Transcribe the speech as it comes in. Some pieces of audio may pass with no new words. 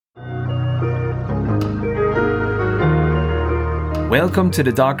Welcome to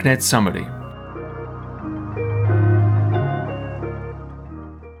the Darknet Summary.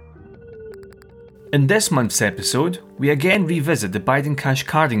 In this month's episode, we again revisit the Biden Cash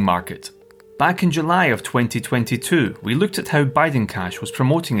carding market. Back in July of 2022, we looked at how Biden Cash was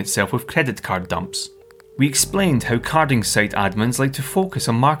promoting itself with credit card dumps. We explained how carding site admins like to focus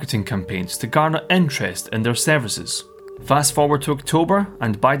on marketing campaigns to garner interest in their services. Fast forward to October,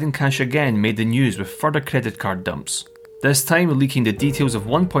 and Biden Cash again made the news with further credit card dumps, this time leaking the details of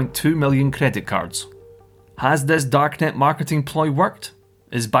 1.2 million credit cards. Has this darknet marketing ploy worked?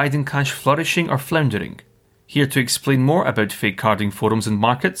 Is Biden Cash flourishing or floundering? Here to explain more about fake carding forums and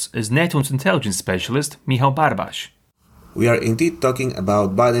markets is NetOne's intelligence specialist Michał Barabás. We are indeed talking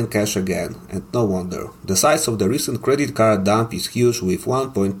about Biden Cash again, and no wonder. The size of the recent credit card dump is huge, with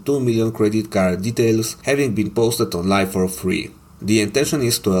 1.2 million credit card details having been posted online for free. The intention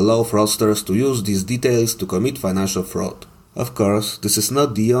is to allow fraudsters to use these details to commit financial fraud. Of course, this is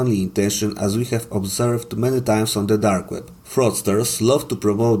not the only intention, as we have observed many times on the dark web. Fraudsters love to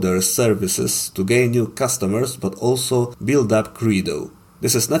promote their services to gain new customers, but also build up credo.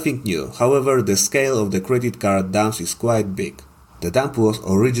 This is nothing new, however, the scale of the credit card dumps is quite big. The dump was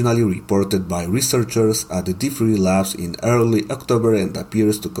originally reported by researchers at the D3 Labs in early October and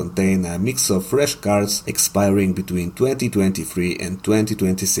appears to contain a mix of fresh cards expiring between 2023 and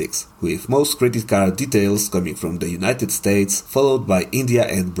 2026, with most credit card details coming from the United States, followed by India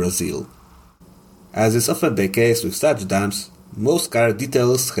and Brazil. As is often the case with such dumps, most card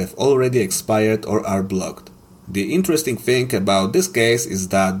details have already expired or are blocked. The interesting thing about this case is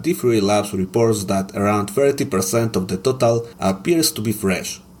that D3 Labs reports that around 30% of the total appears to be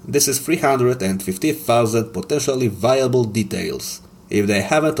fresh. This is 350,000 potentially viable details, if they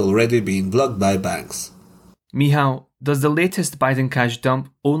haven't already been blocked by banks. Michał, does the latest Biden Cash dump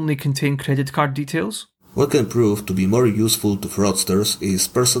only contain credit card details? What can prove to be more useful to fraudsters is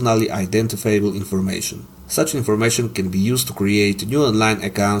personally identifiable information. Such information can be used to create new online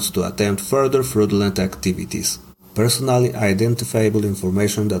accounts to attempt further fraudulent activities. Personally identifiable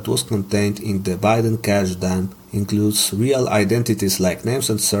information that was contained in the Biden Cash dump includes real identities like names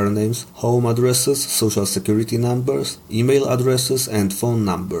and surnames, home addresses, social security numbers, email addresses, and phone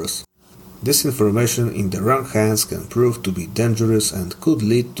numbers. This information in the wrong hands can prove to be dangerous and could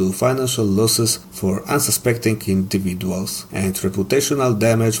lead to financial losses for unsuspecting individuals and reputational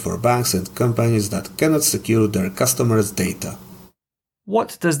damage for banks and companies that cannot secure their customers' data.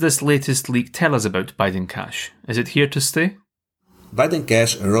 What does this latest leak tell us about Biden Cash? Is it here to stay? Biden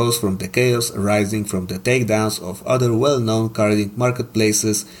Cash arose from the chaos arising from the takedowns of other well-known carding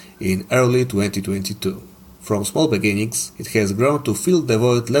marketplaces in early 2022. From small beginnings, it has grown to fill the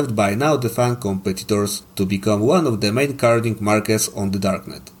void left by now defunct competitors to become one of the main carding markets on the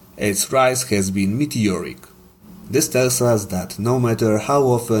darknet. Its rise has been meteoric. This tells us that no matter how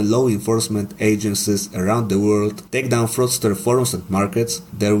often law enforcement agencies around the world take down fraudster forums and markets,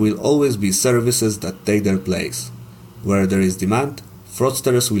 there will always be services that take their place. Where there is demand,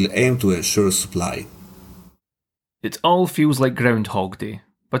 fraudsters will aim to ensure supply. It all feels like Groundhog Day,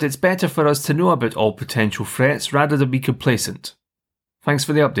 but it's better for us to know about all potential threats rather than be complacent. Thanks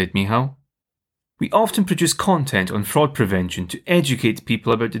for the update, Michał. We often produce content on fraud prevention to educate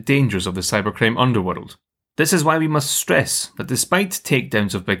people about the dangers of the cybercrime underworld. This is why we must stress that despite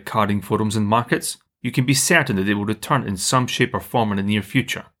takedowns of big carding forums and markets, you can be certain that they will return in some shape or form in the near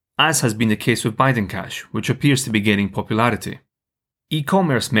future, as has been the case with Biden Cash, which appears to be gaining popularity.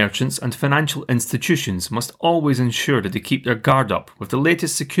 E-commerce merchants and financial institutions must always ensure that they keep their guard up with the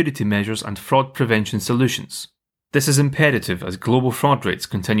latest security measures and fraud prevention solutions. This is imperative as global fraud rates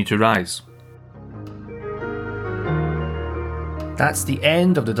continue to rise. That's the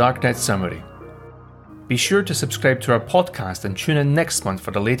end of the Darknet Summary. Be sure to subscribe to our podcast and tune in next month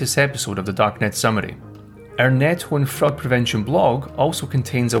for the latest episode of the Darknet Summary. Our NetOne fraud prevention blog also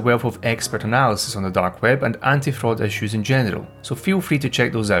contains a wealth of expert analysis on the dark web and anti-fraud issues in general, so feel free to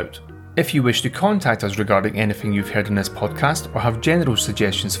check those out. If you wish to contact us regarding anything you've heard in this podcast or have general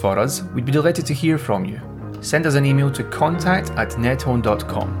suggestions for us, we'd be delighted to hear from you. Send us an email to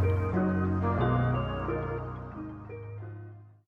contact@netone.com.